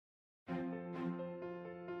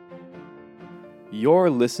You're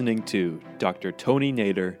listening to Dr. Tony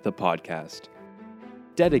Nader, the podcast,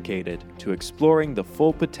 dedicated to exploring the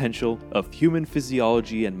full potential of human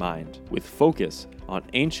physiology and mind, with focus on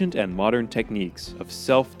ancient and modern techniques of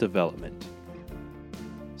self-development.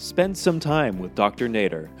 Spend some time with Dr.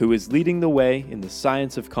 Nader, who is leading the way in the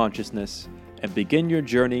science of consciousness, and begin your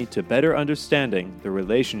journey to better understanding the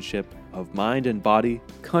relationship of mind and body,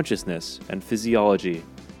 consciousness, and physiology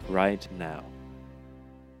right now.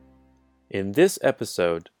 In this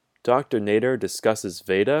episode, Dr. Nader discusses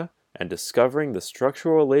Veda and discovering the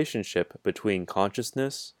structural relationship between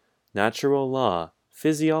consciousness, natural law,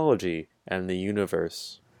 physiology, and the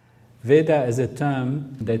universe. Veda is a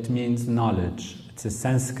term that means knowledge. It's a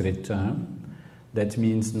Sanskrit term that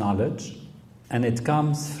means knowledge, and it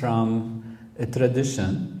comes from a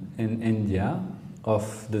tradition in India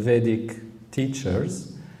of the Vedic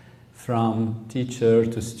teachers. From teacher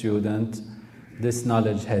to student, this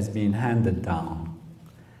knowledge has been handed down.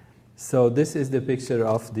 So this is the picture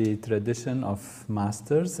of the tradition of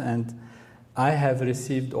masters, and I have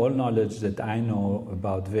received all knowledge that I know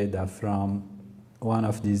about Veda from one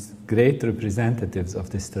of these great representatives of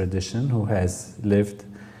this tradition who has lived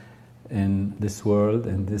in this world,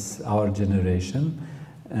 in this our generation,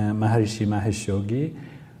 Maharishi Mahesh Yogi,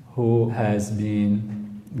 who has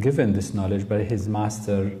been given this knowledge by his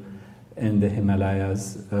master in the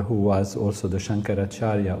Himalayas, who was also the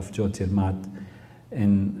Shankaracharya of Jyotirmat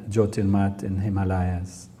in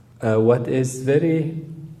Himalayas. What is very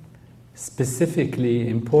specifically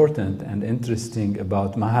important and interesting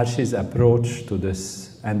about Maharshi's approach to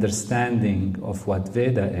this understanding of what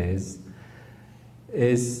Veda is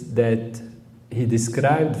that he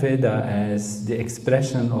described Veda as the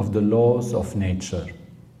expression of the laws of nature.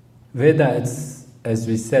 Veda is, as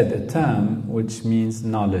we said, a term which means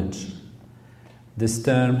knowledge. This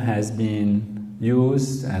term has been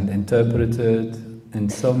used and interpreted in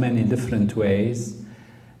so many different ways,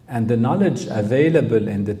 and the knowledge available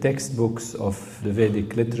in the textbooks of the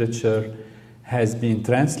Vedic literature has been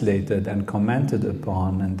translated and commented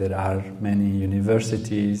upon, and there are many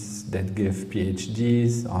universities that give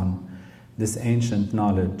PhDs on this ancient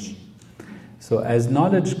knowledge. So as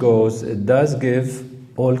knowledge goes, it does give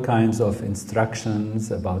all kinds of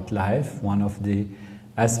instructions about life. One of the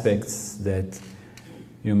aspects that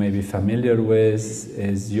you may be familiar with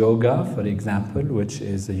is yoga, for example, which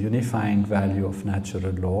is a unifying value of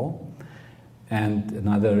natural law. And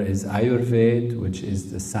another is Ayurveda, which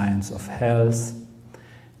is the science of health.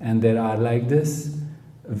 And there are like this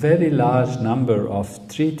very large number of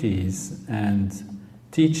treatises and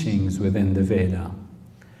teachings within the Veda.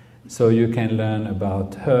 So you can learn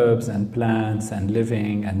about herbs and plants and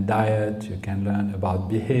living and diet. You can learn about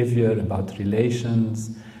behavior, about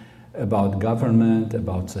relations, about government,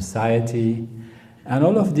 about society. And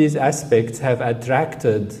all of these aspects have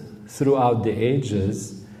attracted throughout the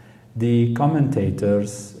ages the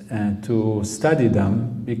commentators to study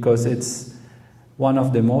them, because it's one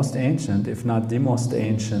of the most ancient, if not the most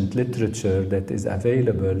ancient literature that is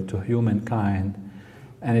available to humankind.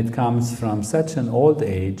 And it comes from such an old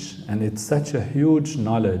age, and it's such a huge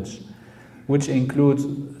knowledge, which includes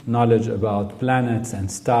knowledge about planets and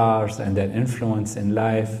stars and their influence in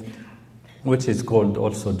life, which is called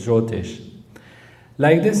also Jyotish.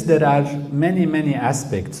 Like this, there are many, many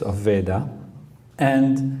aspects of Veda,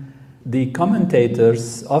 and the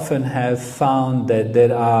commentators often have found that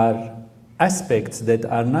there are aspects that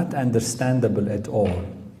are not understandable at all.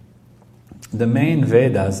 The main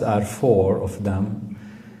Vedas are 4 of them.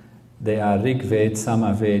 They are Rig Veda,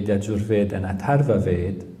 Samaveda, Yajurveda, and Atharva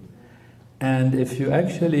Veda. And if you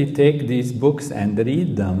actually take these books and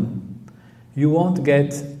read them, you won't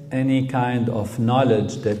get any kind of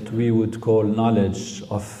knowledge that we would call knowledge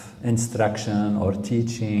of instruction or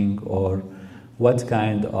teaching or what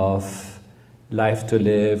kind of life to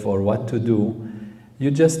live or what to do.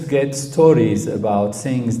 You just get stories about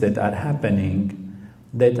things that are happening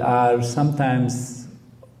that are sometimes,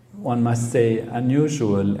 one must say,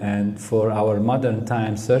 unusual, and for our modern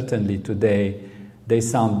times, certainly today, they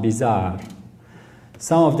sound bizarre.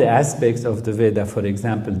 Some of the aspects of the Veda, for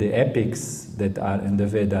example, the epics that are in the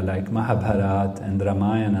Veda, like Mahabharata and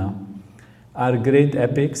Ramayana, are great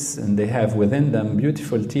epics, and they have within them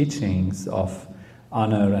beautiful teachings of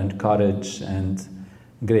honor and courage and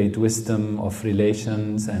great wisdom of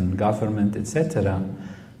relations and government, etc.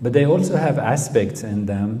 But they also have aspects in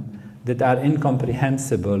them that are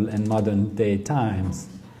incomprehensible in modern day times,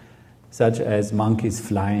 such as monkeys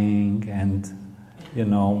flying and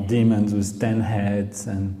demons with 10 heads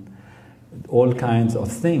and all kinds of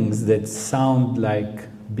things that sound like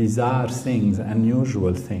bizarre things,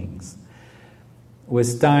 unusual things.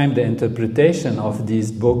 with time, the interpretation of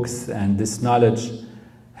these books and this knowledge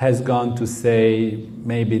has gone to say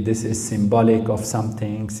maybe this is symbolic of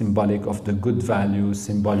something, symbolic of the good values,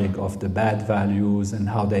 symbolic of the bad values, and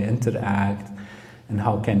how they interact, and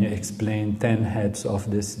how can you explain 10 heads of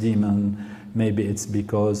this demon. Maybe it's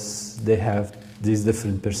because they have these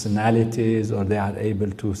different personalities, or they are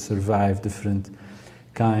able to survive different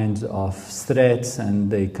kinds of threats, and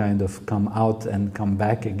they kind of come out and come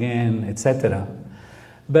back again, etc.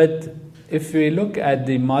 But if we look at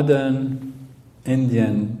the modern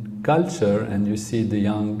Indian culture, and you see the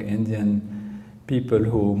young Indian people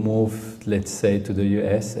who move, let's say, to the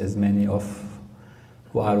US, as many of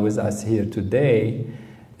who are with us here today,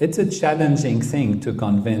 it's a challenging thing to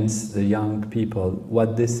convince the young people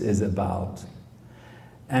what this is about.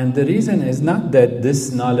 And the reason is not that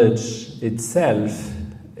this knowledge itself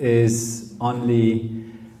is only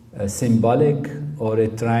symbolic, or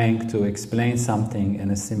trying to explain something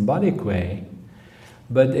in a symbolic way,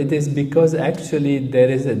 but it is because actually there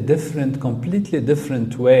is a completely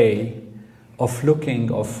different way of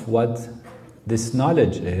looking of what this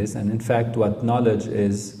knowledge is, and in fact what knowledge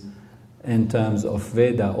is in terms of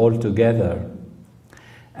Veda altogether.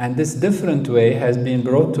 And this different way has been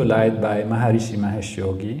brought to light by Maharishi Mahesh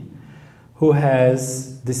Yogi, who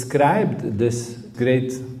has described this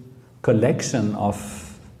great collection of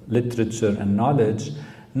literature and knowledge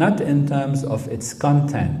not in terms of its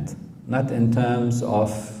content, not in terms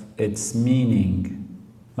of its meaning.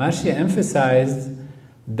 Maharishi emphasized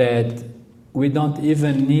that we don't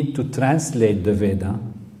even need to translate the Veda,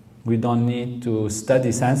 we don't need to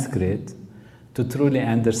study Sanskrit to truly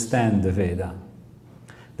understand the Veda.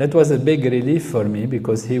 That was a big relief for me,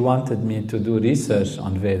 because he wanted me to do research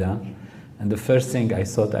on Veda, and the first thing I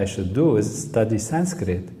thought I should do is study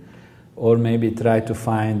Sanskrit, or maybe try to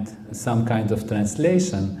find some kind of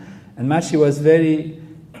translation. And Maharishi was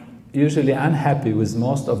usually unhappy with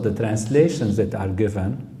most of the translations that are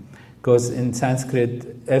given, because in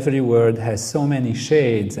Sanskrit every word has so many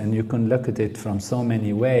shades and you can look at it from so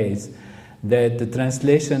many ways that the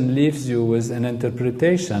translation leaves you with an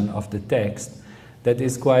interpretation of the text that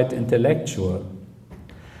is quite intellectual.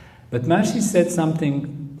 But Maharishi said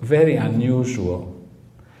something very unusual,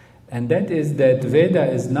 and that is that Veda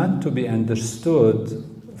is not to be understood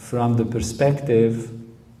from the perspective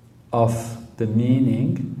of the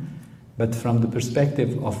meaning, but from the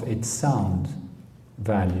perspective of its sound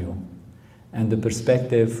value and the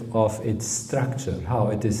perspective of its structure, how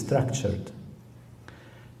it is structured.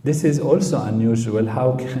 This is also unusual.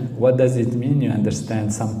 What does it mean you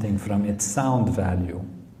understand something from its sound value?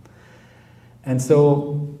 And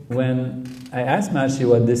so when I asked Maharishi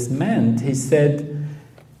what this meant, he said,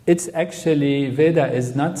 it's actually, Veda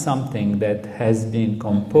is not something that has been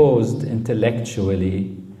composed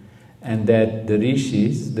intellectually, and that the rishi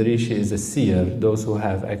is a seer, those who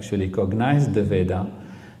have actually cognized the Veda,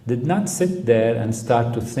 did not sit there and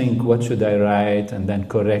start to think, what should I write, and then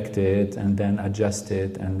correct it, and then adjust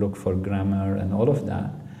it, and look for grammar, and all of that.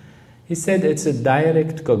 He said it's a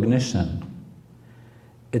direct cognition.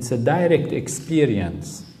 It's a direct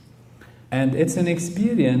experience. And it's an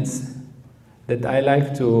experience that I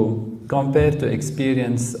like to compare to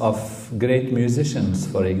experience of great musicians,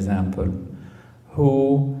 for example,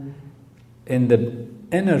 who in the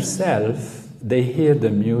inner self, they hear the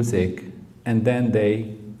music and then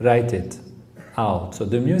they write it out. So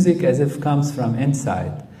the music as if comes from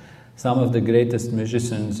inside. Some of the greatest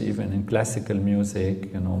musicians, even in classical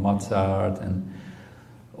music, Mozart and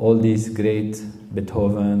all these great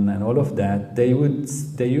Beethoven and all of that, they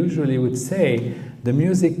usually would say the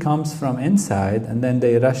music comes from inside, and then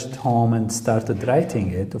they rushed home and started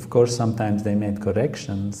writing it. Of course, sometimes they made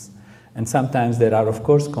corrections, and sometimes there are, of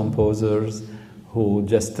course, composers who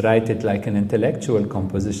just write it like an intellectual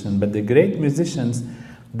composition. But the great musicians,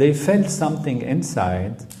 they felt something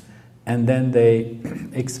inside, and then they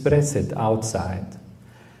express it outside.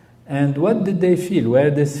 And what did they feel?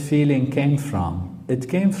 Where this feeling came from? It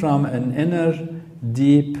came from an inner,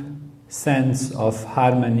 deep sense of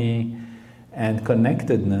harmony and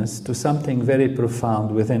connectedness to something very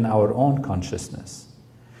profound within our own consciousness.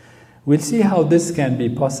 We'll see how this can be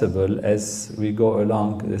possible as we go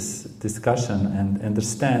along this discussion and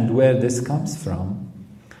understand where this comes from.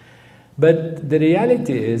 But the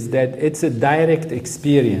reality is that it's a direct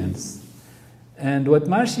experience. And what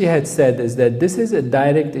Maharishi had said is that this is a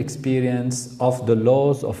direct experience of the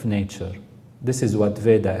laws of nature. This is what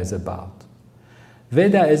Veda is about.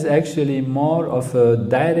 Veda is actually more of a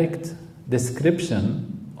direct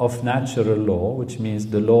description of natural law, which means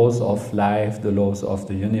the laws of life, the laws of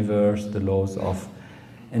the universe, the laws of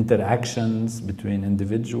interactions between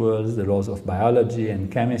individuals, the laws of biology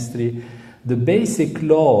and chemistry, the basic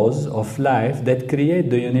laws of life that create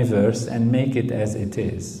the universe and make it as it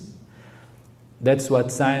is. That's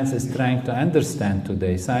what science is trying to understand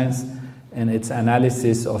today. Science, in its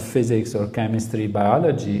analysis of physics or chemistry,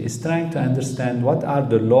 biology, is trying to understand what are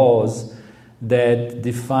the laws that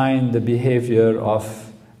define the behavior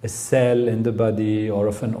of a cell in the body or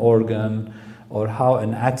of an organ, or how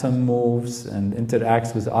an atom moves and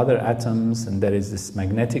interacts with other atoms, and there is this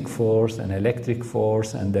magnetic force and electric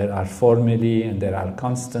force, and there are formulae and there are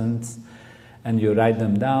constants, and you write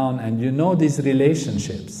them down, and you know these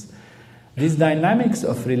relationships. These dynamics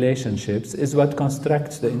of relationships is what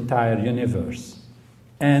constructs the entire universe.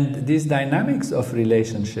 And these dynamics of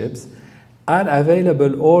relationships are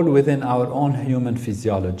available all within our own human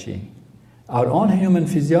physiology. Our own human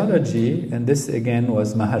physiology, and this again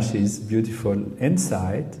was Maharshi's beautiful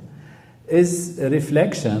insight, is a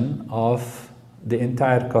reflection of the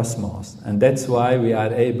entire cosmos. And that's why we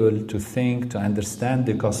are able to think, to understand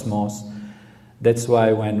the cosmos. That's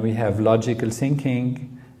why when we have logical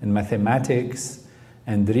thinking and mathematics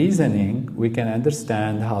and reasoning, we can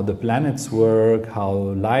understand how the planets work, how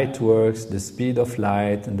light works, the speed of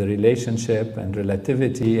light, and the relationship and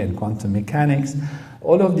relativity and quantum mechanics.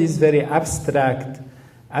 All of these very abstract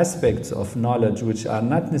aspects of knowledge, which are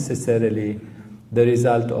not necessarily the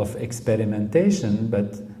result of experimentation,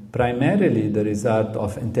 but primarily the result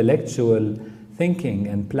of intellectual thinking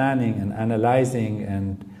and planning and analyzing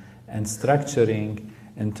and structuring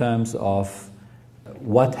in terms of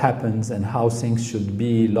what happens and how things should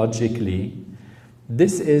be logically.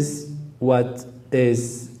 This is what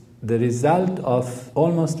is the result of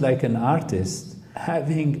almost like an artist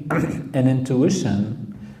having an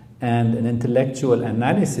intuition and an intellectual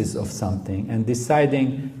analysis of something and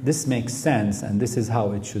deciding this makes sense and this is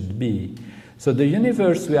how it should be. So the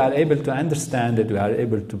universe, we are able to understand it, we are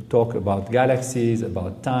able to talk about galaxies,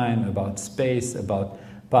 about time, about space, about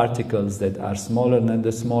particles that are smaller than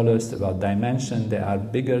the smallest, about dimension, they are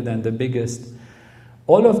bigger than the biggest.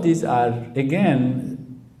 All of these are,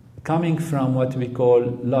 again, coming from what we call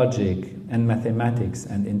logic and mathematics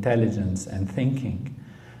and intelligence and thinking.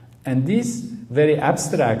 And these very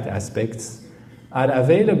abstract aspects are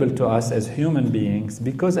available to us as human beings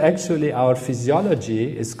because actually our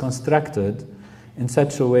physiology is constructed in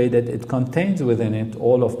such a way that it contains within it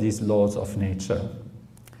all of these laws of nature.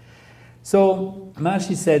 So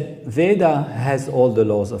Maharshi said, Veda has all the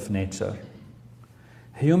laws of nature.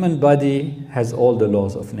 Human body has all the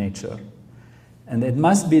laws of nature. And it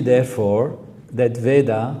must be, therefore, that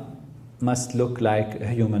Veda must look like a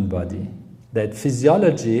human body. That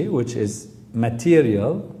physiology, which is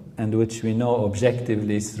material and which we know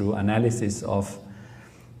objectively through analysis of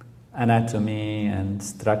anatomy and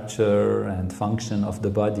structure and function of the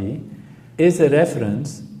body, is a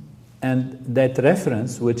reference, and that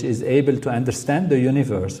reference, which is able to understand the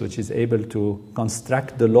universe, which is able to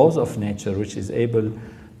construct the laws of nature, which is able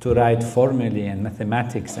to write formulae and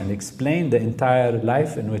mathematics and explain the entire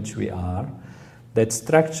life in which we are, that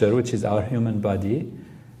structure, which is our human body,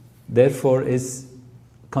 therefore is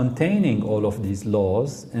containing all of these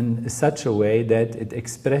laws in such a way that it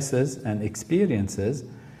expresses and experiences,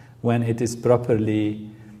 when it is properly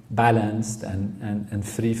balanced and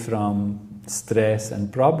free from stress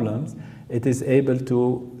and problems, it is able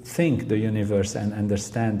to think the universe and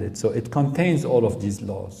understand it. So it contains all of these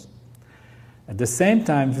laws. At the same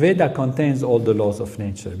time, Veda contains all the laws of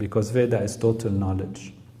nature because Veda is total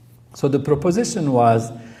knowledge. So the proposition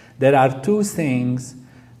was there are two things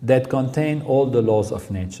that contain all the laws of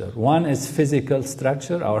nature. One is physical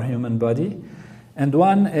structure, our human body, and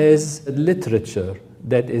one is literature,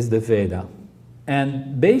 that is the Veda.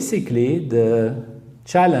 And basically the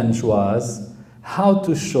challenge was how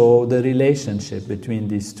to show the relationship between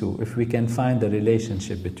these two, if we can find the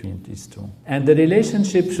relationship between these two. And the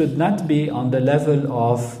relationship should not be on the level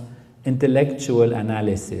of intellectual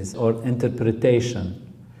analysis or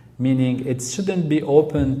interpretation, meaning it shouldn't be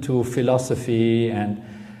open to philosophy and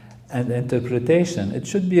interpretation. It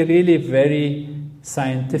should be really very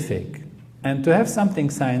scientific. And to have something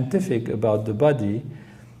scientific about the body,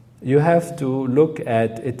 you have to look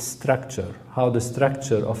at its structure, how the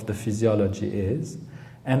structure of the physiology is,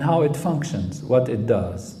 and how it functions, what it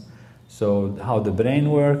does. So how the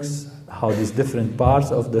brain works, how these different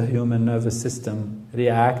parts of the human nervous system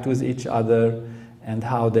react with each other, and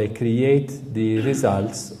how they create the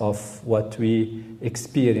results of what we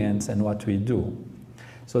experience and what we do.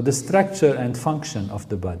 So the structure and function of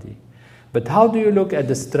the body. But how do you look at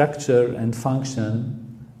the structure and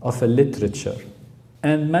function of a literature?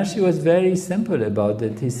 And Maharshi was very simple about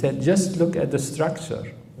it. He said, just look at the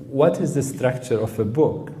structure. what is the structure of a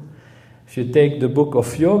book? If you take the book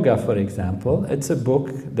of yoga, for example, it's a book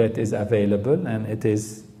that is available, and it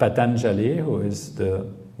is Patanjali, who is the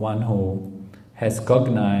one who has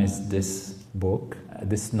cognized this book,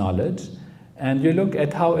 this knowledge, and you look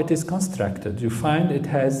at how it is constructed. You find it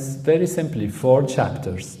has, very simply, 4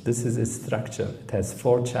 chapters. This is its structure. It has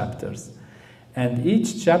 4 chapters. And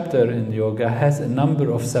each chapter in yoga has a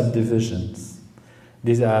number of subdivisions.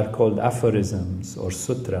 These are called aphorisms or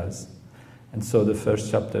sutras. And so the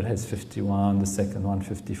first chapter has 51, the second one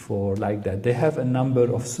 54, like that. They have a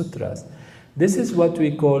number of sutras. This is what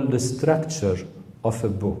we call the structure of a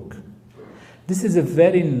book. This is a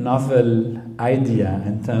very novel idea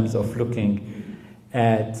in terms of looking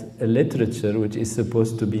at a literature which is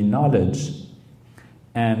supposed to be knowledge.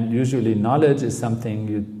 And usually knowledge is something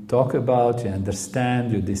you talk about, you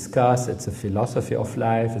understand, you discuss. It's a philosophy of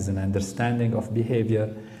life, it's an understanding of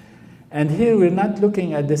behavior. And here we're not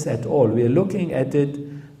looking at this at all. We're looking at it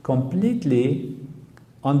completely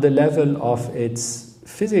on the level of its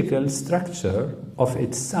physical structure, of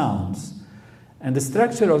its sounds. And the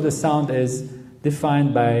structure of the sound is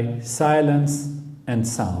defined by silence and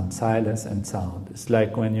sound, silence and sound. It's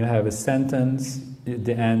like when you have a sentence, at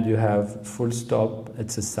the end you have full stop,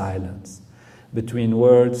 it's a silence. Between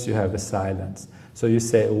words you have a silence. So you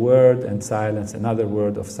say a word and silence, another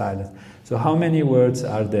word of silence. So how many words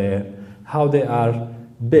are there? How they are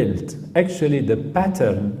built? Actually, the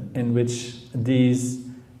pattern in which these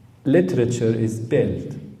literature is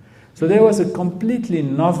built. So there was a completely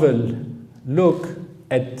novel look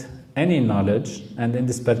at any knowledge, and in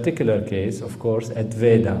this particular case, of course, at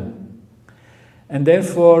Veda. And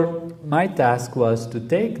therefore, my task was to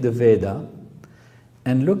take the Veda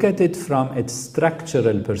and look at it from its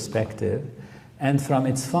structural perspective and from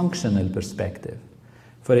its functional perspective.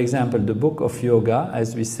 For example, the book of yoga,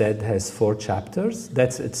 as we said, has 4 chapters.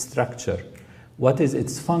 That's its structure. What is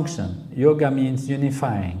its function? Yoga means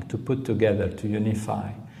unifying, to put together, to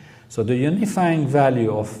unify. So the unifying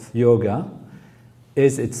value of yoga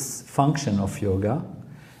is its function of yoga.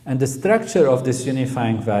 And the structure of this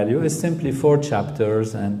unifying value is simply 4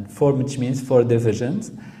 chapters, and 4, which means 4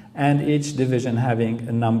 divisions, and each division having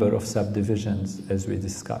a number of subdivisions, as we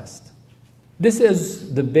discussed. This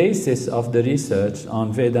is the basis of the research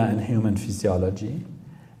on Veda and human physiology.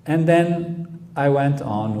 And then I went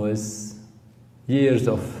on with years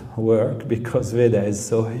of work, because Veda is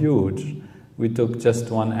so huge. We took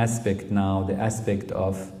just one aspect now, the aspect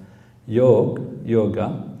of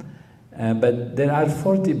yoga. But there are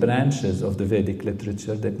 40 branches of the Vedic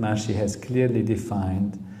literature that Maharishi has clearly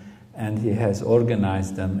defined, and he has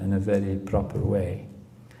organized them in a very proper way.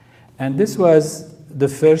 And this was the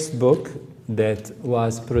first book that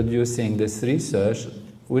was producing this research,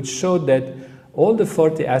 which showed that all the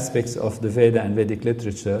 40 aspects of the Veda and Vedic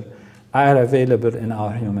literature are available in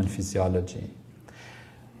our human physiology.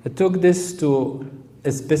 I took this to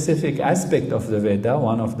a specific aspect of the Veda.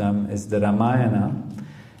 One of them is the Ramayana.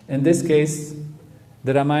 In this case,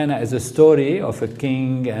 the Ramayana is a story of a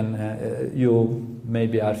king, and you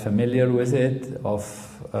maybe are familiar with it, of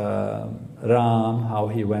Ram, how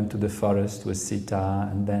he went to the forest with Sita,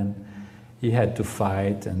 and then he had to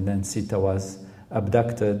fight, and then Sita was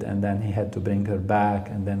abducted, and then he had to bring her back,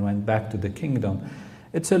 and then went back to the kingdom.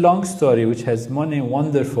 It's a long story which has many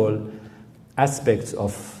wonderful aspects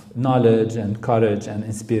of knowledge and courage and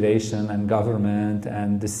inspiration and government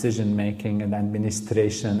and decision-making and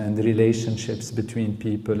administration and relationships between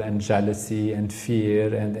people and jealousy and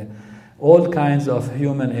fear and all kinds of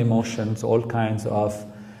human emotions, all kinds of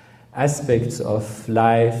aspects of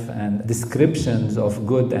life and descriptions of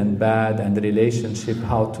good and bad and relationship,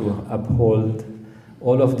 how to uphold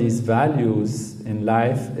all of these values in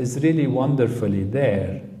life is really wonderfully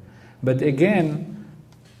there. But again,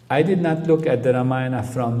 I did not look at the Ramayana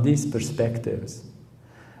from these perspectives.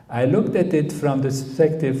 I looked at it from the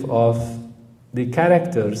perspective of the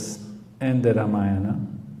characters in the Ramayana,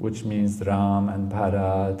 which means Ram and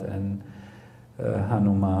Bharat and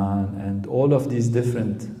Hanuman and all of these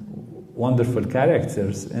different wonderful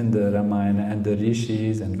characters in the Ramayana, and the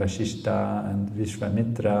Rishis and Vashishta and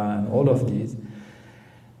Vishwamitra and all of these,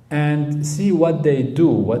 and see what they do,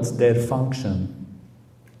 what's their function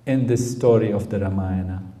in this story of the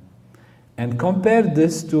Ramayana. And compare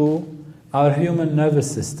this to our human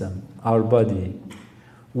nervous system, our body.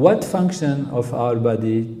 What function of our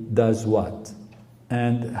body does what?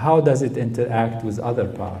 And how does it interact with other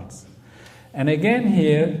parts? And again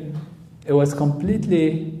here, it was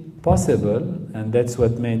completely possible, and that's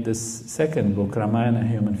what made this second book, Ramayana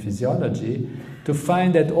Human Physiology, to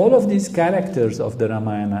find that all of these characters of the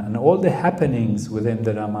Ramayana and all the happenings within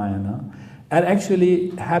the Ramayana are actually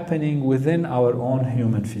happening within our own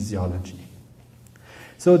human physiology.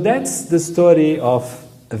 So that's the story of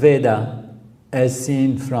Veda as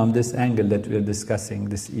seen from this angle that we're discussing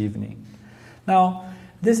this evening. Now,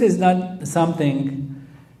 this is not something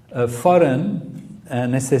foreign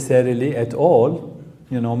necessarily at all.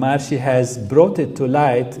 You know, Maharishi has brought it to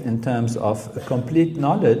light in terms of complete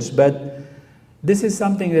knowledge, but this is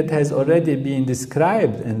something that has already been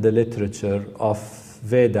described in the literature of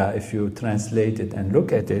Veda. If you translate it and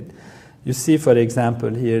look at it, you see, for example,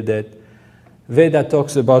 here that Veda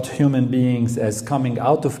talks about human beings as coming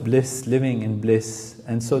out of bliss, living in bliss,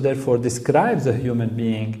 and so therefore describes a human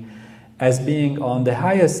being as being on the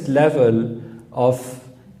highest level of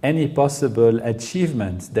any possible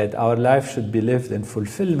achievement, that our life should be lived in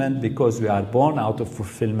fulfillment because we are born out of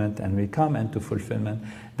fulfillment and we come into fulfillment.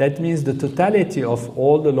 That means the totality of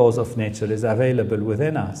all the laws of nature is available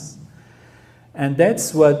within us. And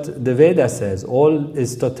that's what the Veda says, all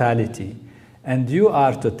is totality. And you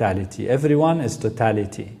are totality, everyone is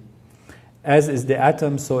totality. As is the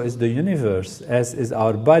atom, so is the universe. As is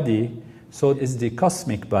our body, so is the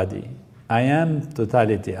cosmic body. I am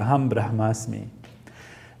totality, aham brahmasmi.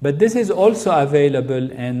 But this is also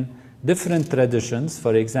available in different traditions.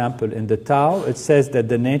 For example, in the Tao, it says that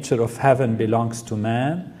the nature of heaven belongs to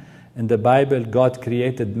man. In the Bible, God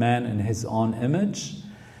created man in his own image.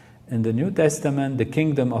 In the New Testament, the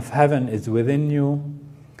kingdom of heaven is within you.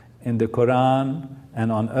 In the Quran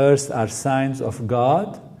and on earth are signs of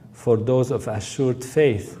God for those of assured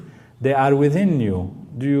faith. They are within you.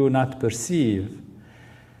 Do you not perceive?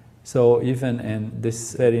 So even in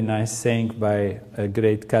this very nice saying by a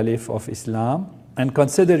great caliph of Islam, and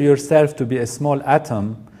consider yourself to be a small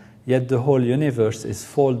atom, yet the whole universe is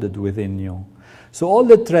folded within you. So all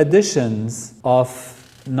the traditions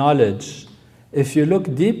of knowledge, if you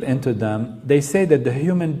look deep into them, they say that the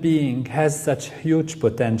human being has such huge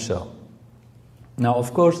potential. Now,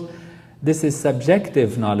 of course, this is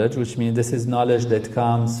subjective knowledge, which means this is knowledge that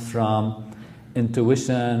comes from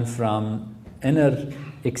intuition, from inner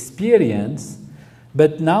experience.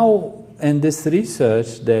 But now, in this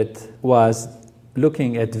research that was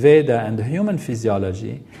looking at Veda and the human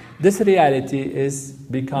physiology, this reality is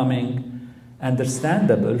becoming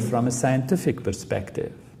understandable from a scientific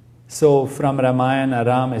perspective. So from Ramayana,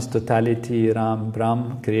 Ram is totality, Ram,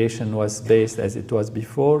 Brahm, creation was based as it was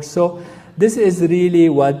before. So this is really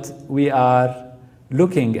what we are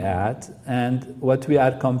looking at, and what we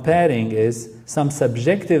are comparing is some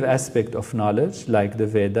subjective aspect of knowledge, like the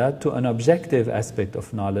Veda, to an objective aspect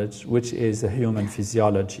of knowledge, which is a human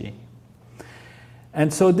physiology.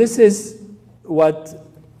 And so this is what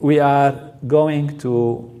we are going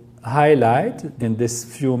to highlight in this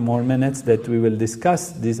few more minutes that we will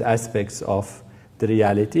discuss these aspects of the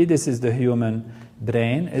reality. This is the human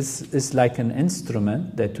brain. It's like an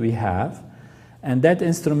instrument that we have. And that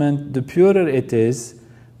instrument, the purer it is,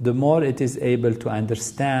 the more it is able to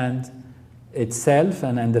understand itself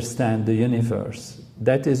and understand the universe.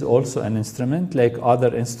 That is also an instrument, like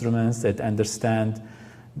other instruments that understand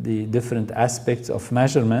the different aspects of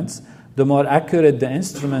measurements. The more accurate the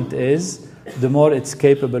instrument is, the more it's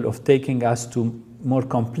capable of taking us to more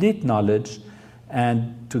complete knowledge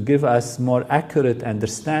and to give us more accurate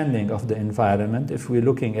understanding of the environment if we're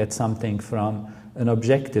looking at something from an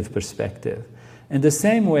objective perspective. In the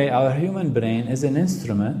same way, our human brain is an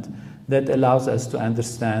instrument that allows us to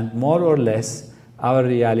understand more or less our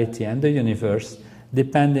reality and the universe,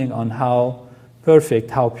 depending on how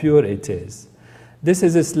perfect, how pure it is. This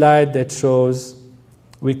is a slide that shows,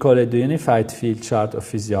 we call it the unified field chart of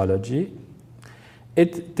physiology.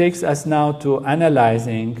 It takes us now to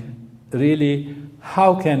analyzing really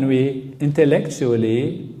how can we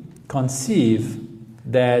intellectually conceive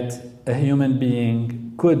that a human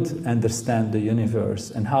being could understand the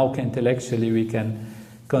universe, and how intellectually we can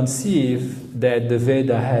conceive that the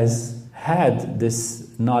Veda has had this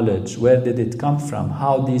knowledge. Where did it come from?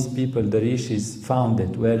 How these people, the rishis, found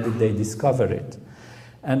it? Where did they discover it?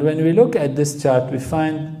 And when we look at this chart, we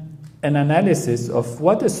find an analysis of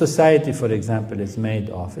what a society, for example, is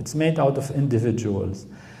made of. It's made out of individuals.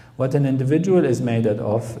 What an individual is made out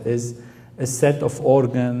of is a set of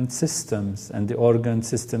organ systems, and the organ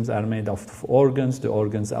systems are made of organs, the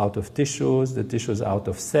organs out of tissues, the tissues out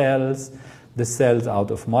of cells, the cells out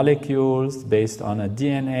of molecules based on a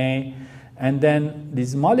DNA, and then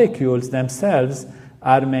these molecules themselves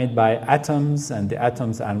are made by atoms, and the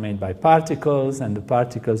atoms are made by particles, and the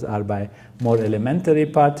particles are by more elementary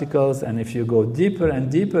particles, and if you go deeper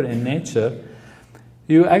and deeper in nature,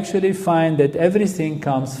 you actually find that everything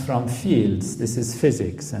comes from fields. This is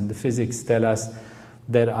physics, and the physics tell us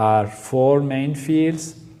there are 4 main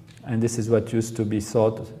fields: And this is what used to be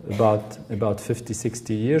thought about 50,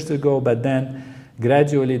 60 years ago. But then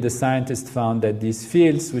gradually the scientists found that these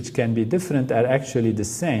fields, which can be different, are actually the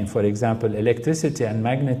same. For example, electricity and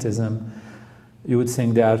magnetism, you would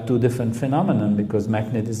think they are two different phenomena, because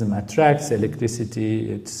magnetism attracts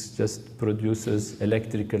electricity, it just produces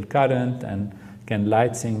electrical current and can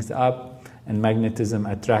light things up, and magnetism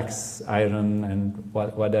attracts iron and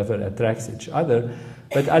whatever attracts each other.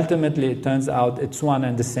 But ultimately it turns out it's one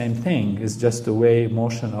and the same thing. It's just the way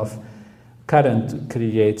motion of current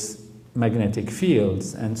creates magnetic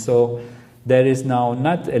fields. And so there is now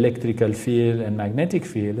not electrical field and magnetic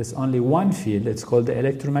field, it's only one field, it's called the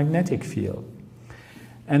electromagnetic field.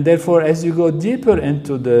 And therefore, as you go deeper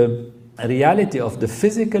into the reality of the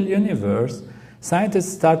physical universe,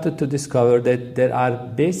 scientists started to discover that there are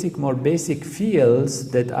more basic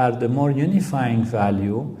fields that are the more unifying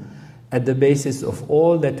value at the basis of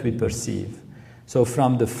all that we perceive. So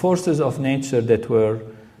from the forces of nature that were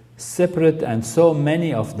separate and so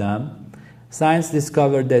many of them, science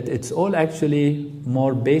discovered that it's all actually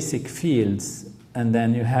more basic fields. And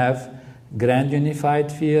then you have grand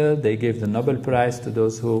unified field. They gave the Nobel Prize to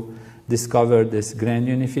those who discovered this grand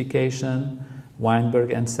unification,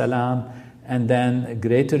 Weinberg and Salam, and then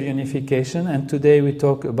greater unification. And today we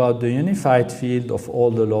talk about the unified field of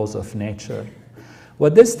all the laws of nature.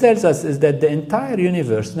 What this tells us is that the entire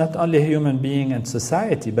universe, not only a human being and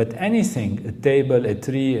society, but anything, a table, a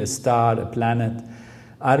tree, a star, a planet,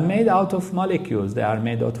 are made out of molecules. They are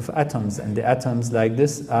made out of atoms, and the atoms like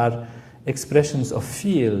this are expressions of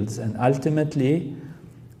fields, and ultimately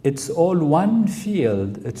it's all one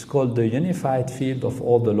field. It's called the unified field of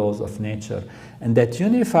all the laws of nature. And that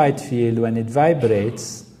unified field, when it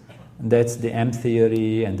vibrates, that's the M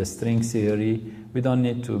theory and the string theory. We don't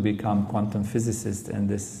need to become quantum physicists in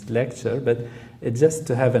this lecture, but it's just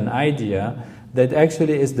to have an idea that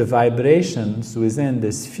actually is the vibrations within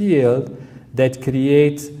this field that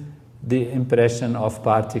create the impression of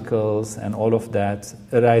particles and all of that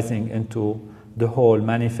arising into the whole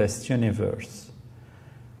manifest universe.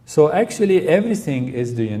 So actually everything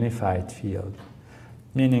is the unified field,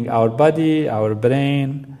 meaning our body, our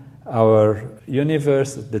brain, our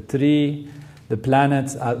universe, the tree, the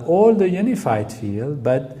planets are all the unified field,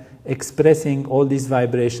 but expressing all these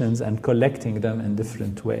vibrations and collecting them in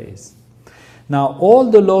different ways. Now, all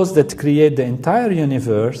the laws that create the entire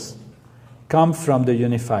universe come from the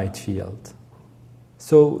unified field.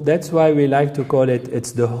 So that's why we like to call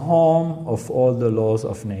it's the home of all the laws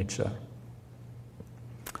of nature.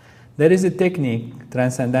 There is a technique,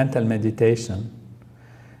 transcendental meditation.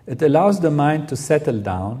 It allows the mind to settle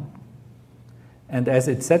down, and as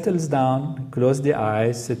it settles down, close the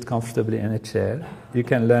eyes, sit comfortably in a chair. You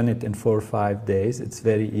can learn it in 4 or 5 days. It's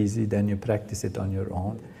very easy, then you practice it on your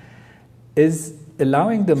own. Is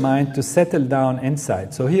allowing the mind to settle down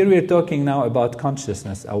inside. So here we're talking now about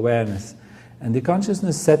consciousness, awareness. And the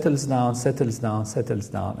consciousness settles down, settles down, settles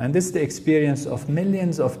down. And this is the experience of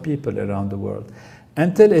millions of people around the world,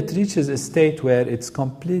 until it reaches a state where it's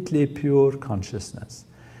completely pure consciousness,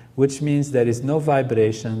 which means there is no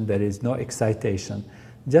vibration, there is no excitation,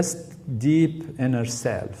 just deep inner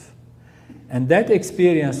self. And that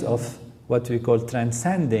experience of what we call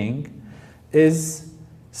transcending is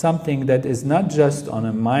something that is not just on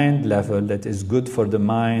a mind level, that is good for the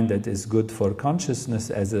mind, that is good for consciousness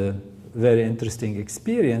as a very interesting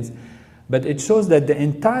experience, but it shows that the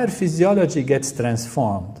entire physiology gets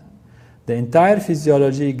transformed. The entire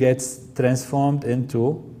physiology gets transformed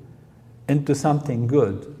into something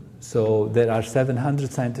good. So there are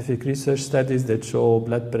 700 scientific research studies that show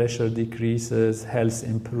blood pressure decreases, health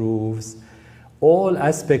improves, all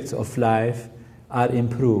aspects of life are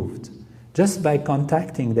improved just by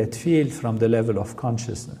contacting that field from the level of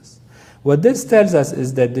consciousness. What this tells us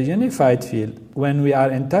is that the unified field, when we are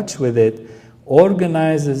in touch with it,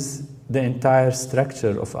 organizes the entire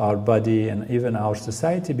structure of our body and even our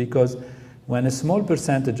society, because when a small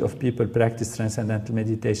percentage of people practice transcendental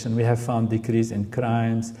meditation, we have found decrease in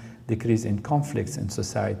crimes, decrease in conflicts in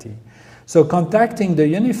society. So contacting the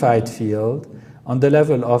unified field on the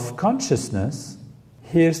level of consciousness,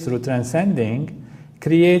 here through transcending,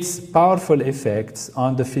 creates powerful effects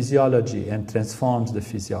on the physiology and transforms the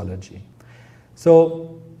physiology.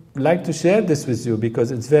 So I'd like to share this with you because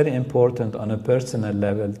it's very important on a personal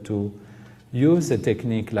level to use a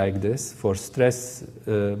technique like this for stress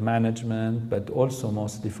management, but also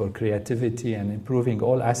mostly for creativity and improving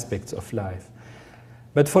all aspects of life.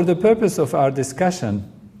 But for the purpose of our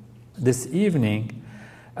discussion this this evening,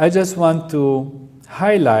 I just want to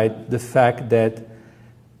highlight the fact that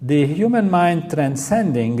the human mind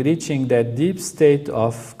transcending, reaching that deep state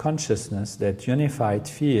of consciousness, that unified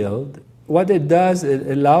field, what it does, it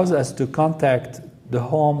allows us to contact the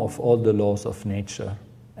home of all the laws of nature.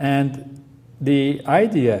 And the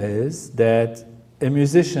idea is that a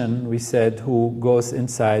musician, we said, who goes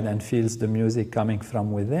inside and feels the music coming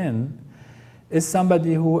from within, is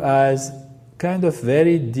somebody who has kind of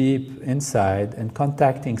very deep inside and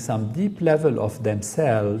contacting some deep level of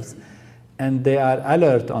themselves, and they are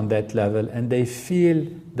alert on that level, and they feel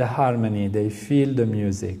the harmony, they feel the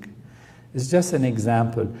music. It's just an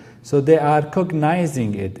example. So they are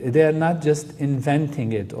cognizing it. They are not just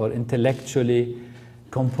inventing it or intellectually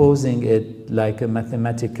composing it like a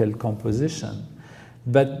mathematical composition,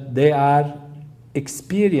 but they are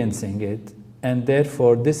experiencing it, and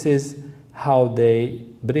therefore this is how they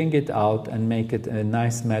bring it out and make it a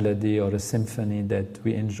nice melody or a symphony that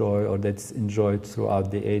we enjoy or that's enjoyed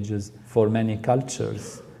throughout the ages for many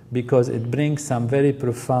cultures, because it brings some very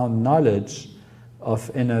profound knowledge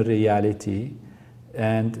of inner reality,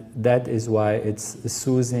 and that is why it's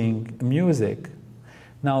soothing music.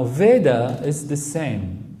 Now, Veda is the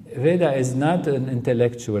same. Veda is not an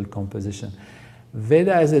intellectual composition.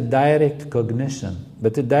 Veda is a direct cognition,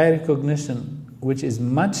 but a direct cognition which is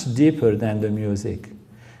much deeper than the music.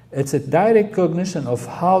 It's a direct cognition of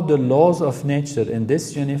how the laws of nature in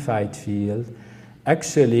this unified field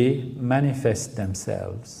actually manifest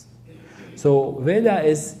themselves. So Veda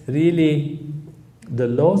is really the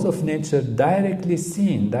laws of nature directly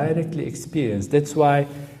seen, directly experienced. That's why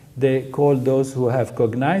they call those who have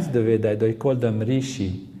cognized the Veda, they call them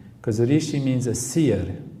Rishi, because Rishi means a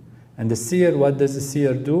seer. And the seer, what does the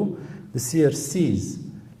seer do? The seer sees.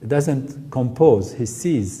 It doesn't compose, he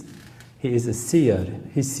sees. He is a seer,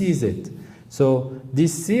 he sees it. So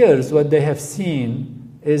these seers, what they have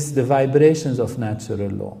seen is the vibrations of natural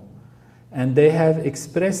law. And they have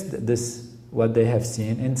expressed this, what they have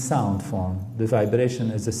seen, in sound form. The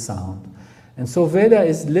vibration is a sound. And so Veda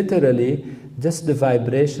is literally just the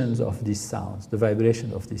vibrations of these sounds, the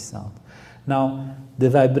vibration of these sounds. Now, the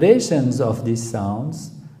vibrations of these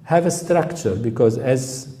sounds have a structure, because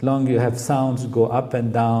as long you have sounds go up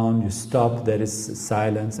and down, you stop, there is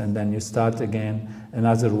silence, and then you start again,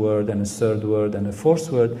 another word and a third word and a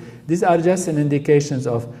fourth word. These are just an indications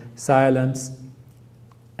of silence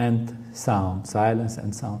and sound, silence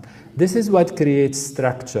and sound. This is what creates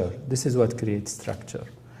structure. This is what creates structure.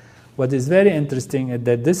 What is very interesting is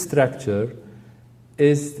that this structure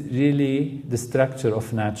is really the structure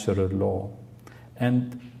of natural law.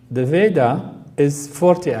 And the Veda is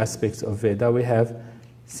 40 aspects of Veda. We have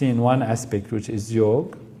seen one aspect, which is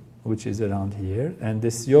yoga, which is around here. And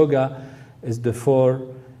this yoga is the 4,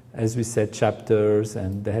 as we said, chapters,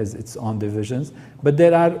 and it has its own divisions. But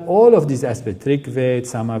there are all of these aspects: Rig Veda,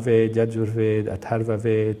 Samaveda, Yajurveda, Atharva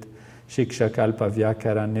Veda, Shiksha, Kalpa,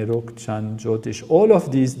 Vyakaran, Niruk, Chan, Jyotish. All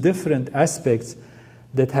of these different aspects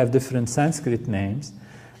that have different Sanskrit names,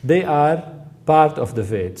 they are part of the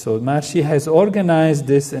Veda. So Maharishi has organized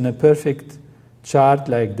this in a perfect chart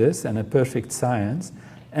like this, and a perfect science.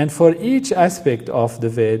 And for each aspect of the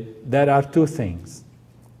Veda, there are 2 things.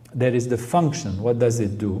 There is the function. What does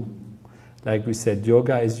it do? Like we said,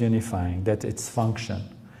 yoga is unifying. That's its function.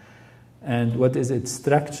 And what is its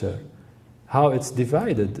structure? How it's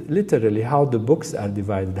divided, literally, how the books are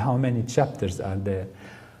divided, how many chapters are there.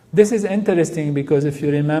 This is interesting because if you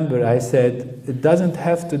remember, I said it doesn't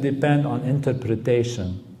have to depend on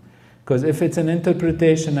interpretation. Because if it's an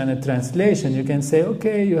interpretation and a translation, you can say,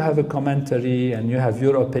 okay, you have a commentary and you have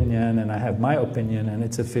your opinion and I have my opinion, and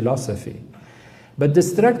it's a philosophy. But the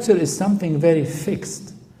structure is something very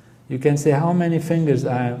fixed. You can say how many fingers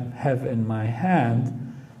I have in my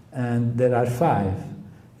hand, and there are 5.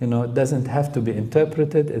 You know, it doesn't have to be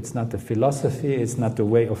interpreted. It's not a philosophy. It's not a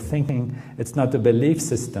way of thinking. It's not a belief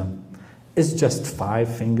system. It's just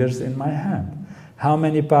 5 fingers in my hand. How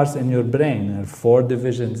many parts in your brain? There are 4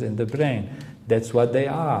 divisions in the brain. That's what they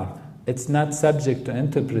are. It's not subject to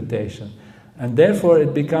interpretation. And therefore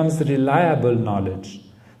it becomes reliable knowledge.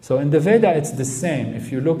 So in the Veda it's the same.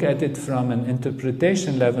 If you look at it from an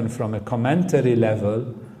interpretation level, from a commentary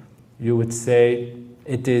level, you would say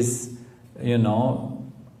it is,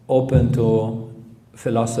 open to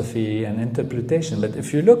philosophy and interpretation. But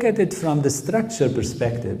if you look at it from the structure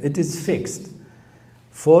perspective, it is fixed.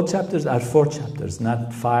 4 chapters are 4 chapters,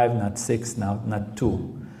 not 5, not 6, not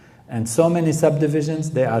 2. And so many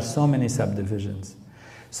subdivisions, there are so many subdivisions.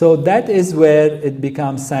 So that is where it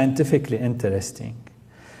becomes scientifically interesting.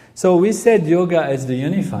 So we said yoga is the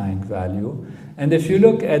unifying value. And if you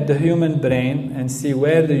look at the human brain and see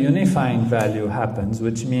where the unifying value happens,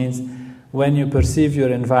 which means when you perceive your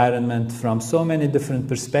environment from so many different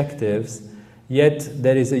perspectives, yet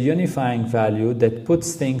there is a unifying value that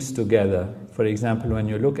puts things together. For example, when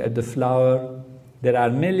you look at the flower, there are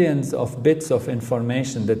millions of bits of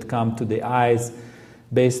information that come to the eyes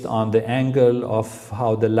based on the angle of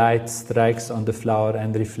how the light strikes on the flower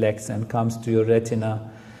and reflects and comes to your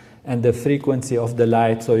retina, and the frequency of the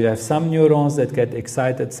light. So you have some neurons that get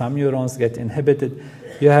excited, some neurons get inhibited.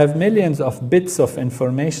 You have millions of bits of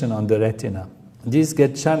information on the retina. These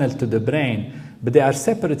get channeled to the brain, but they are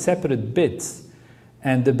separate bits.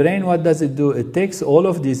 And the brain, what does it do? It takes all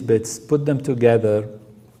of these bits, put them together,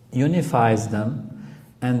 unifies them,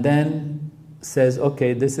 and then says,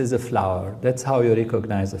 okay, this is a flower. That's how you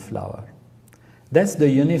recognize a flower. That's the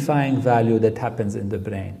unifying value that happens in the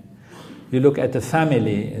brain. You look at a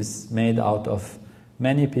family, is made out of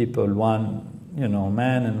many people, one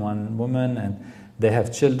man and one woman, and they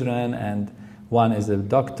have children, and one is a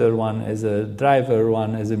doctor, one is a driver,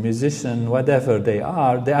 one is a musician, whatever they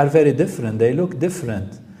are very different, they look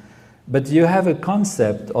different. But you have a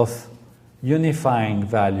concept of unifying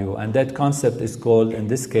value, and that concept is called, in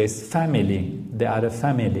this case, family. They are a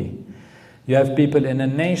family. You have people in a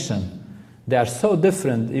nation. They are so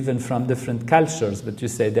different, even from different cultures, but you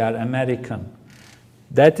say they are American.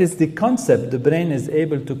 That is the concept. The brain is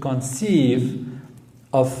able to conceive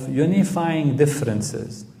of unifying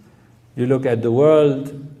differences. You look at the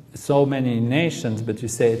world, so many nations, but you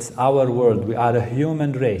say it's our world. We are a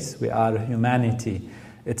human race. We are humanity.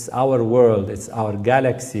 It's our world. It's our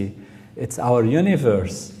galaxy. It's our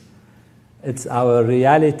universe. It's our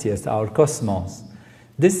reality. It's our cosmos.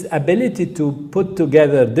 This ability to put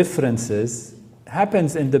together differences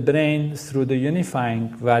happens in the brain through the unifying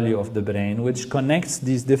value of the brain, which connects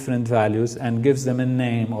these different values and gives them a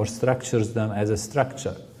name or structures them as a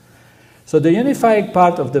structure. So the unifying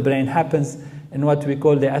part of the brain happens in what we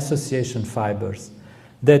call the association fibers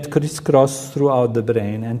that crisscross throughout the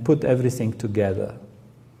brain and put everything together.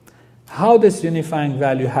 How this unifying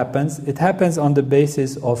value happens? It happens on the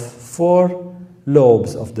basis of 4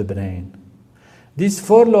 lobes of the brain. These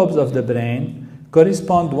 4 lobes of the brain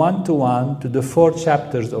correspond one-to-one to the 4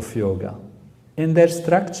 chapters of yoga in their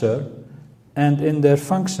structure and in their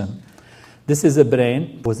function. This is a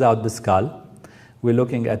brain without the skull. We're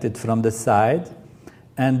looking at it from the side,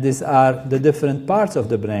 and these are the different parts of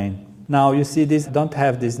the brain. Now you see these don't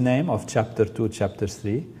have this name of chapter 2, chapter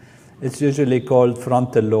 3. It's usually called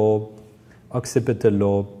frontal lobe, occipital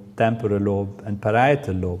lobe, temporal lobe, and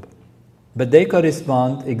parietal lobe. But they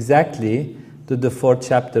correspond exactly to the 4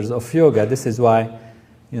 chapters of yoga. This is why,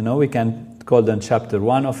 we can call them chapter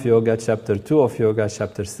 1 of yoga, chapter 2 of yoga,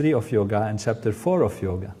 chapter 3 of yoga, and chapter 4 of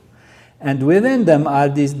yoga. And within them are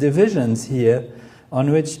these divisions here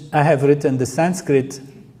on which I have written the Sanskrit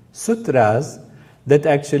sutras that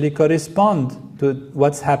actually correspond to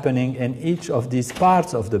what's happening in each of these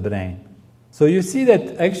parts of the brain. So you see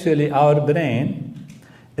that actually our brain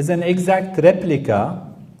is an exact replica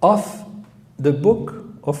of the book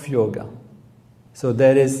of yoga. So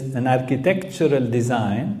there is an architectural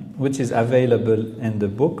design which is available in the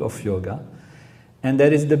book of yoga, and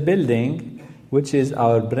there is the building which is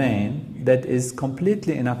our brain that is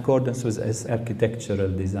completely in accordance with its architectural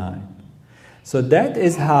design. So that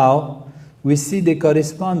is how we see the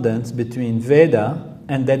correspondence between Veda,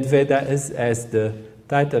 and that Veda is, as the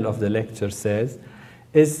title of the lecture says,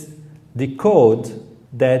 is the code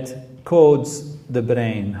that codes the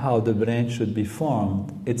brain, how the brain should be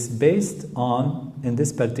formed. It's based on, in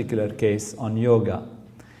this particular case, on yoga.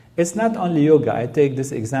 It's not only yoga. I take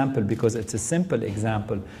this example because it's a simple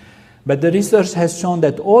example. But the research has shown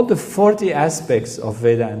that all the 40 aspects of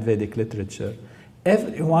Veda and Vedic literature,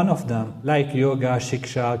 every one of them, like yoga,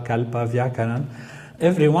 shiksha, kalpa, vyakaran,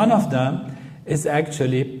 every one of them is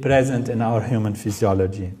actually present in our human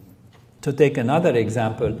physiology. To take another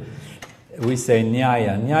example, we say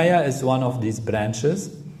Nyaya. Nyaya is one of these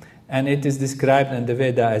branches, and it is described in the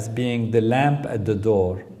Veda as being the lamp at the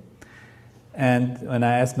door. And when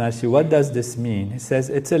I asked Maharishi, what does this mean? He says,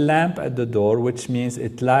 it's a lamp at the door, which means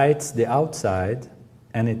it lights the outside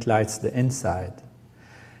and it lights the inside.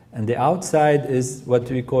 And the outside is what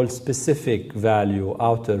we call specific value,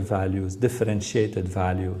 outer values, differentiated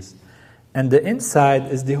values. And the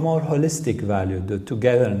inside is the more holistic value, the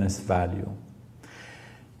togetherness value.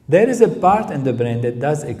 There is a part in the brain that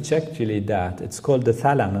does exactly that. It's called the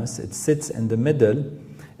thalamus. It sits in the middle.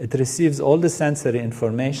 It receives all the sensory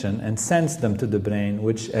information and sends them to the brain,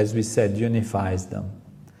 which, as we said, unifies them.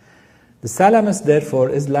 The thalamus, therefore,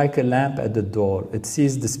 is like a lamp at the door. It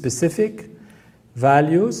sees the specific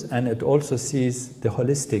values, and it also sees the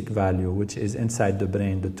holistic value, which is inside the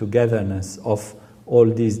brain, the togetherness of all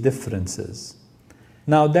these differences.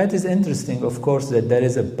 Now that is interesting, of course, that there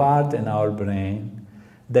is a part in our brain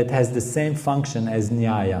that has the same function as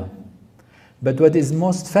Nyaya. But what is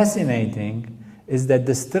most fascinating is that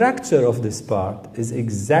the structure of this part is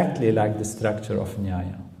exactly like the structure of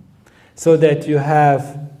Nyaya. So that you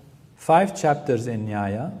have 5 chapters in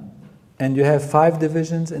Nyaya, and you have 5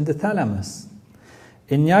 divisions in the thalamus.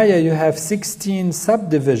 In Nyaya you have 16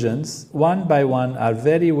 subdivisions, one by one are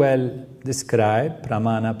very well described,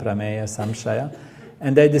 pramana, prameya, samshaya,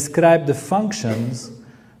 and they describe the functions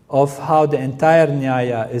of how the entire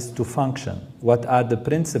Nyaya is to function, what are the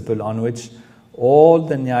principles on which all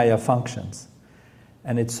the Nyaya functions.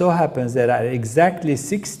 And it so happens there are exactly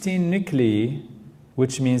 16 nuclei,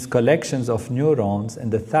 which means collections of neurons in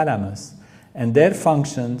the thalamus, and their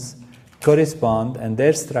functions correspond and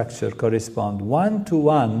their structure correspond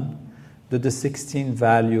 1-to-1 to the 16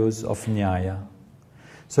 values of Nyaya.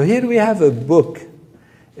 So here we have a book.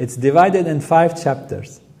 It's divided in 5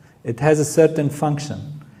 chapters. It has a certain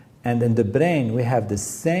function. And in the brain we have the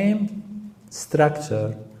same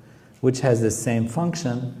structure which has the same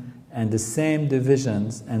function and the same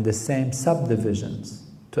divisions and the same subdivisions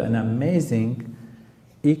to an amazing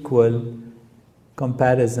equal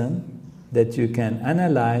comparison that you can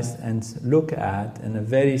analyze and look at in a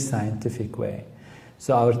very scientific way.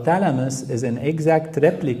 So our thalamus is an exact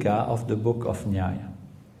replica of the book of Nyaya.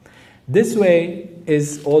 This way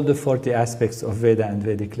is all the 40 aspects of Veda and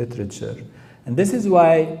Vedic literature. And this is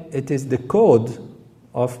why it is the code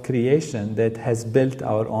of creation that has built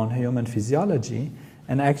our own human physiology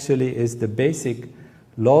and actually is the basic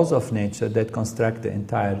laws of nature that construct the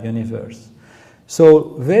entire universe.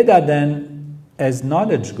 So Veda then, as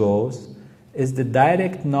knowledge goes, is the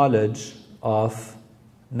direct knowledge of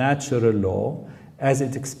natural law as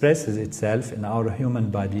it expresses itself in our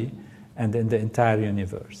human body and in the entire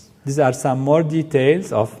universe. These are some more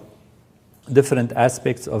details of different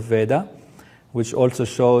aspects of Veda, which also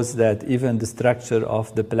shows that even the structure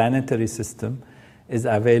of the planetary system is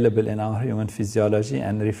available in our human physiology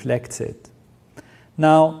and reflects it.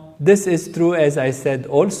 Now, this is true, as I said,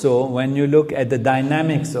 also when you look at the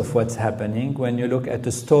dynamics of what's happening, when you look at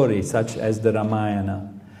a story such as the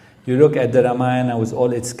Ramayana. You look at the Ramayana with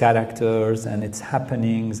all its characters and its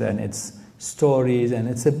happenings and its stories, and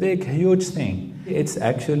it's a big, huge thing. It's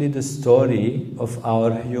actually the story of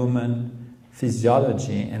our human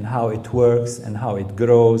physiology and how it works and how it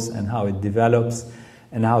grows and how it develops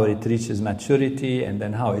and how it reaches maturity and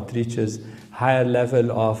then how it reaches higher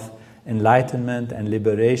level of enlightenment and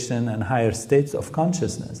liberation and higher states of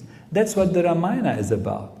consciousness. That's what the Ramayana is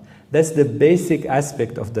about. That's the basic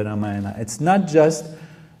aspect of the Ramayana. It's not just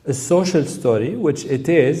a social story, which it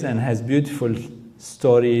is and has beautiful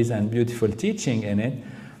stories and beautiful teaching in it,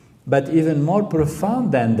 but even more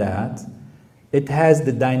profound than that, it has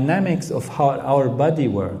the dynamics of how our body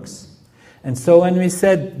works. And so when we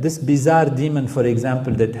said this bizarre demon, for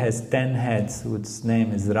example, that has 10 heads, whose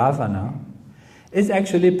name is Ravana, is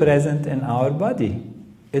actually present in our body.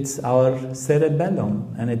 It's our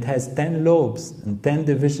cerebellum, and it has 10 lobes and 10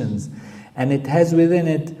 divisions, and it has within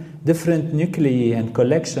it different nuclei and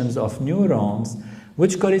collections of neurons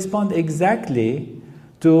which correspond exactly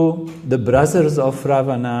to the brothers of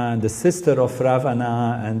Ravana, the sister of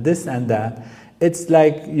Ravana, and this and that. It's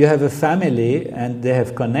like you have a family and they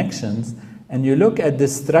have connections, and you look at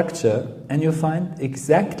this structure and you find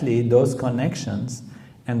exactly those connections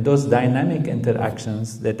and those dynamic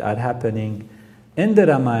interactions that are happening in the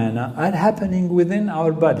Ramayana are happening within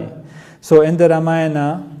our body. So in the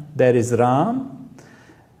Ramayana there is Ram,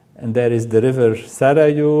 and there is the river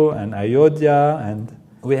Sarayu and Ayodhya, and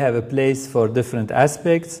we have a place for different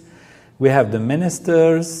aspects. We have the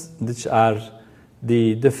ministers, which are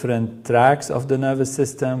the different tracks of the nervous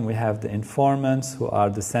system. We have the informants, who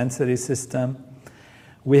are the sensory system.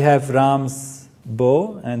 We have Ram's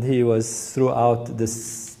bow, and he was throughout the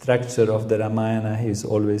structure of the Ramayana, he's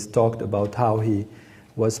always talked about how he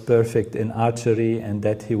was perfect in archery and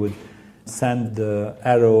that he would send the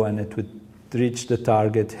arrow and it would reach the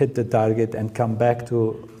target, hit the target, and come back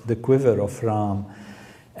to the quiver of Ram.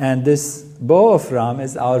 And this bow of Ram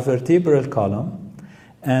is our vertebral column,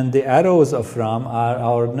 and the arrows of Ram are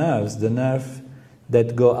our nerves, the nerve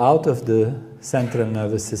that go out of the central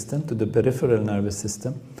nervous system to the peripheral nervous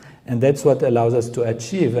system, and that's what allows us to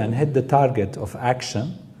achieve and hit the target of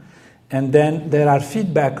action. And then there are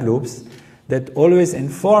feedback loops that always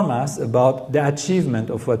inform us about the achievement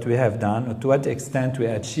of what we have done, or to what extent we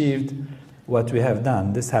achieved what we have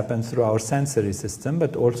done. This happens through our sensory system,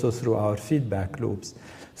 but also through our feedback loops.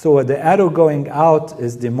 So the arrow going out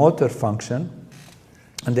is the motor function,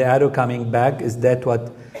 and the arrow coming back is that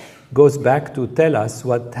what goes back to tell us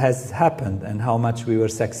what has happened and how much we were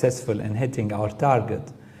successful in hitting our target.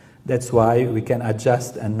 That's why we can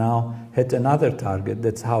adjust and now hit another target.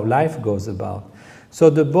 That's how life goes about. So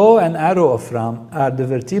the bow and arrow of Ram are the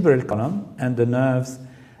vertebral column and the nerves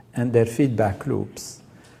and their feedback loops.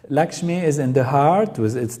 Lakshmi is in the heart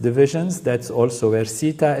with its divisions. That's also where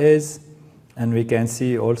Sita is. And we can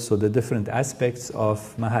see also the different aspects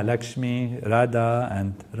of Mahalakshmi, Radha,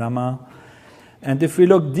 and Rama. And if we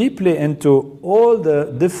look deeply into all the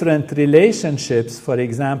different relationships, for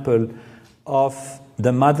example, of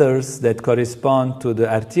the mothers that correspond to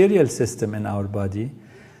the arterial system in our body,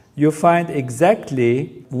 you find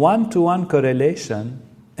exactly one-to-one correlation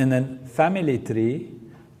in a family tree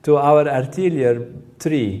to our arterial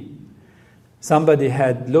tree. Somebody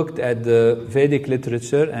had looked at the Vedic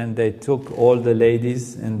literature and they took all the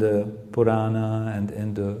ladies in the Purana and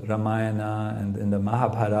in the Ramayana and in the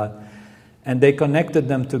Mahabharata and they connected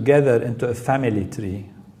them together into a family tree.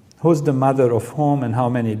 Who's the mother of whom and how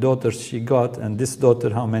many daughters she got, and this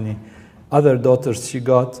daughter how many other daughters she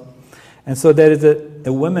got. And so there is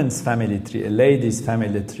a women's family tree, a ladies'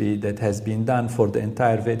 family tree that has been done for the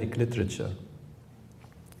entire Vedic literature.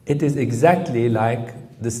 It is exactly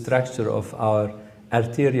like the structure of our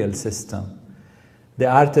arterial system. The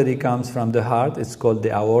artery comes from the heart, it's called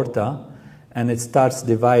the aorta, and it starts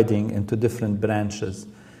dividing into different branches.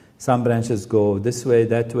 Some branches go this way,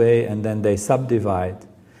 that way, and then they subdivide.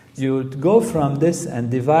 You go from this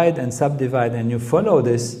and divide and subdivide, and you follow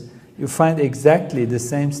this, you find exactly the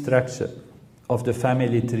same structure of the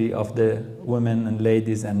family tree of the women and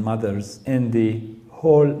ladies and mothers in the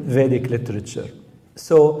whole Vedic literature.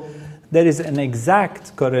 So there is an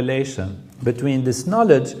exact correlation between this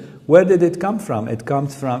knowledge. Where did it come from? It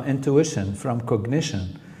comes from intuition, from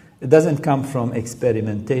cognition. It doesn't come from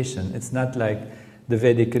experimentation. It's not like the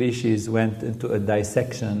Vedic rishis went into a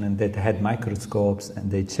dissection and they had microscopes and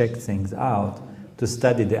they checked things out to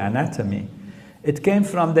study the anatomy. It came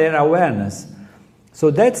from their awareness. So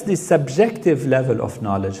that's the subjective level of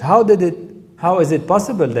knowledge. How is it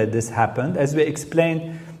possible that this happened? As we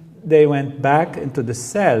explained, they went back into the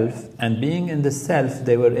self, and being in the self,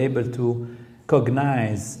 they were able to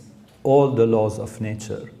cognize all the laws of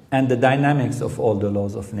nature and the dynamics of all the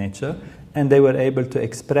laws of nature, and they were able to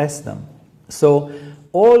express them. So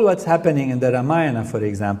all what's happening in the Ramayana, for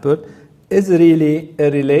example, is really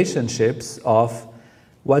a relationships of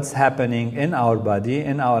what's happening in our body,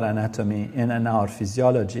 in our anatomy, and in our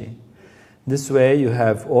physiology. This way you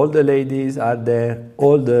have all the ladies are there,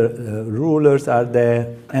 all the rulers are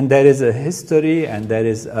there, and there is a history and there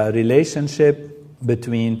is a relationship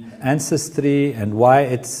between ancestry and why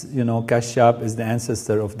it's, Kashyap is the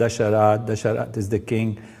ancestor of Dasharat. Dasharat is the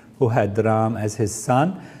king who had Ram as his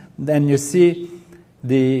son. Then you see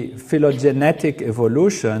the phylogenetic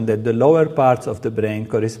evolution, that the lower parts of the brain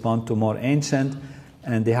correspond to more ancient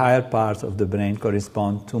and the higher parts of the brain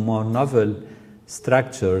correspond to more novel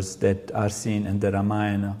structures that are seen in the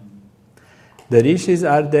Ramayana. The rishis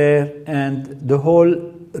are there, and the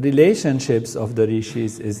whole relationships of the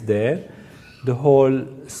rishis is there. The whole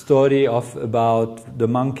story about the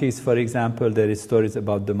monkeys, for example, there is stories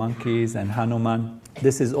about the monkeys and Hanuman.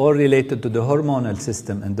 This is all related to the hormonal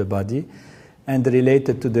system in the body and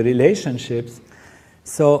related to the relationships.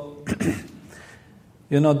 So,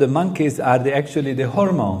 the monkeys are actually the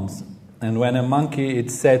hormones. And when a monkey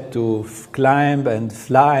is said to climb and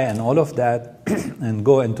fly and all of that and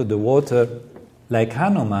go into the water like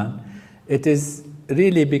Hanuman, it is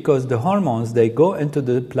really because the hormones, they go into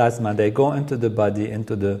the plasma, they go into the body,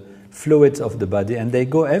 into the fluids of the body, and they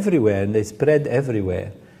go everywhere and they spread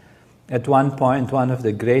everywhere. At one point, one of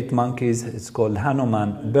the great monkeys, it's called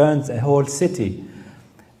Hanuman, burns a whole city.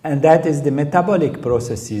 And that is the metabolic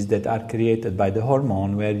processes that are created by the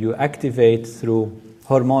hormone, where you activate through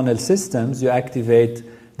hormonal systems, you activate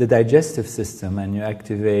the digestive system and you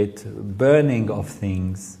activate burning of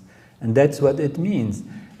things. And that's what it means.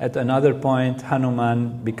 At another point,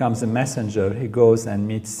 Hanuman becomes a messenger. He goes and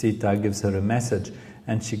meets Sita, gives her a message,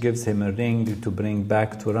 and she gives him a ring to bring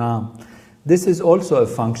back to Ram. This is also a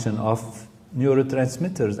function of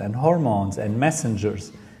neurotransmitters and hormones and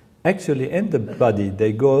messengers. Actually, in the body,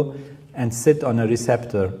 they go and sit on a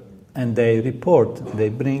receptor and they report, they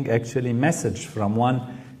bring actually message from one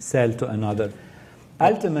cell to another.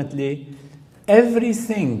 Ultimately,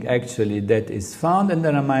 everything actually that is found in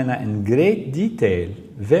the Ramayana in great detail,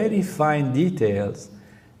 very fine details,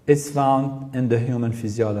 is found in the human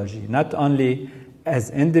physiology, not only as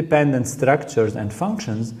independent structures and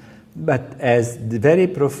functions, but as the very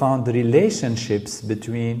profound relationships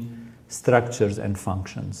between structures and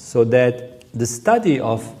functions. So that the study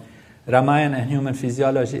of Ramayana and human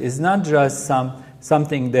physiology is not just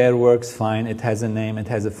something there works fine, it has a name, it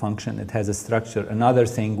has a function, it has a structure. Another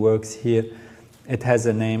thing works here, it has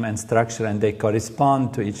a name and structure, and they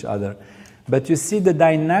correspond to each other. But you see the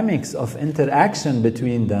dynamics of interaction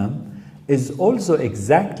between them is also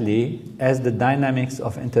exactly as the dynamics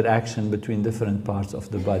of interaction between different parts of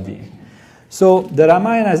the body. So the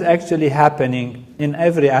Ramayana is actually happening in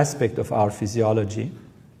every aspect of our physiology.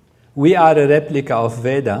 We are a replica of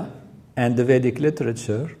Veda and the Vedic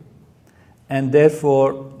literature, and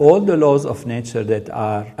therefore all the laws of nature that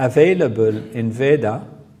are available in Veda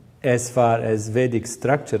as far as Vedic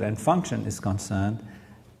structure and function is concerned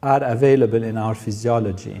are available in our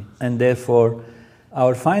physiology. And therefore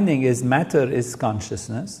our finding is matter is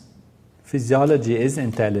consciousness, physiology is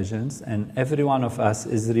intelligence, and every one of us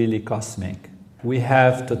is really cosmic. We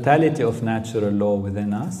have totality of natural law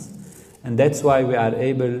within us, and that's why we are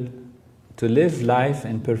able to live life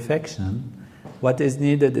in perfection. What is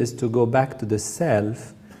needed is to go back to the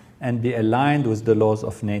self and be aligned with the laws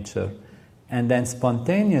of nature. And then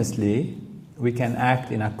spontaneously, we can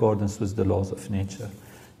act in accordance with the laws of nature.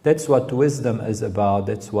 That's what wisdom is about.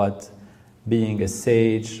 That's what being a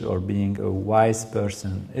sage or being a wise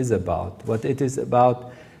person is about. What it is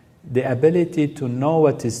about, the ability to know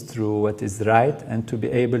what is true, what is right, and to be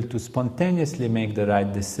able to spontaneously make the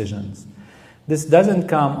right decisions. This doesn't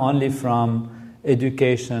come only from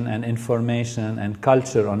education and information and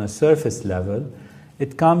culture on a surface level.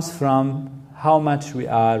 It comes from how much we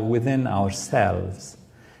are within ourselves.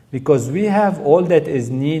 Because we have all that is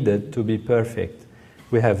needed to be perfect.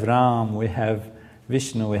 We have Ram, we have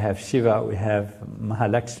Vishnu, we have Shiva, we have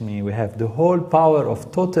Mahalakshmi, we have the whole power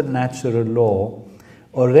of total natural law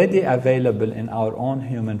already available in our own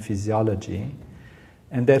human physiology.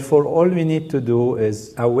 And therefore all we need to do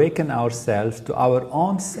is awaken ourselves to our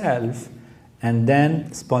own self, and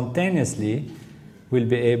then spontaneously we'll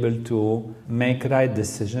be able to make right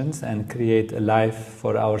decisions and create a life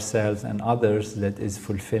for ourselves and others that is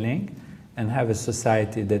fulfilling, and have a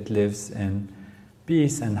society that lives in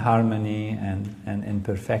peace and harmony and in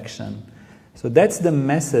perfection. So that's the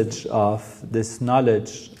message of this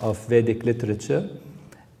knowledge of Vedic literature.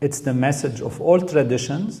 It's the message of all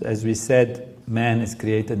traditions. As we said, man is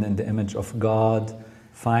created in the image of God.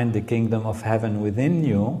 Find the kingdom of heaven within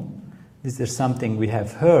you. This is something we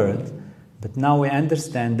have heard, but now we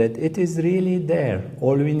understand that it is really there.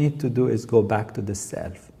 All we need to do is go back to the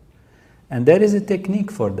self. And there is a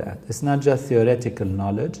technique for that. It's not just theoretical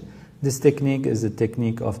knowledge. This technique is a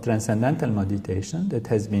technique of transcendental meditation that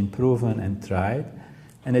has been proven and tried,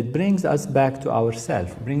 and it brings us back to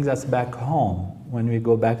ourselves, brings us back home. When we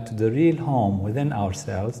go back to the real home within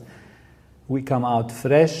ourselves, we come out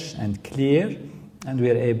fresh and clear, and we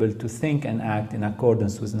are able to think and act in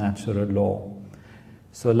accordance with natural law.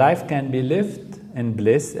 So life can be lived in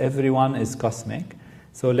bliss. Everyone is cosmic.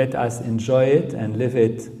 So let us enjoy it and live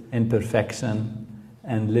it in perfection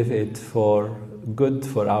and live it for good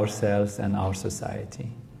for ourselves and our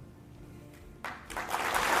society.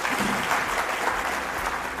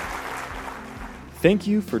 Thank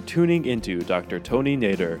you for tuning into Dr. Tony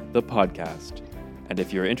Nader, the podcast. And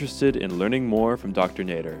if you're interested in learning more from Dr.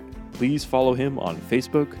 Nader, please follow him on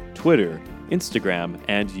Facebook, Twitter, Instagram,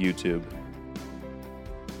 and YouTube.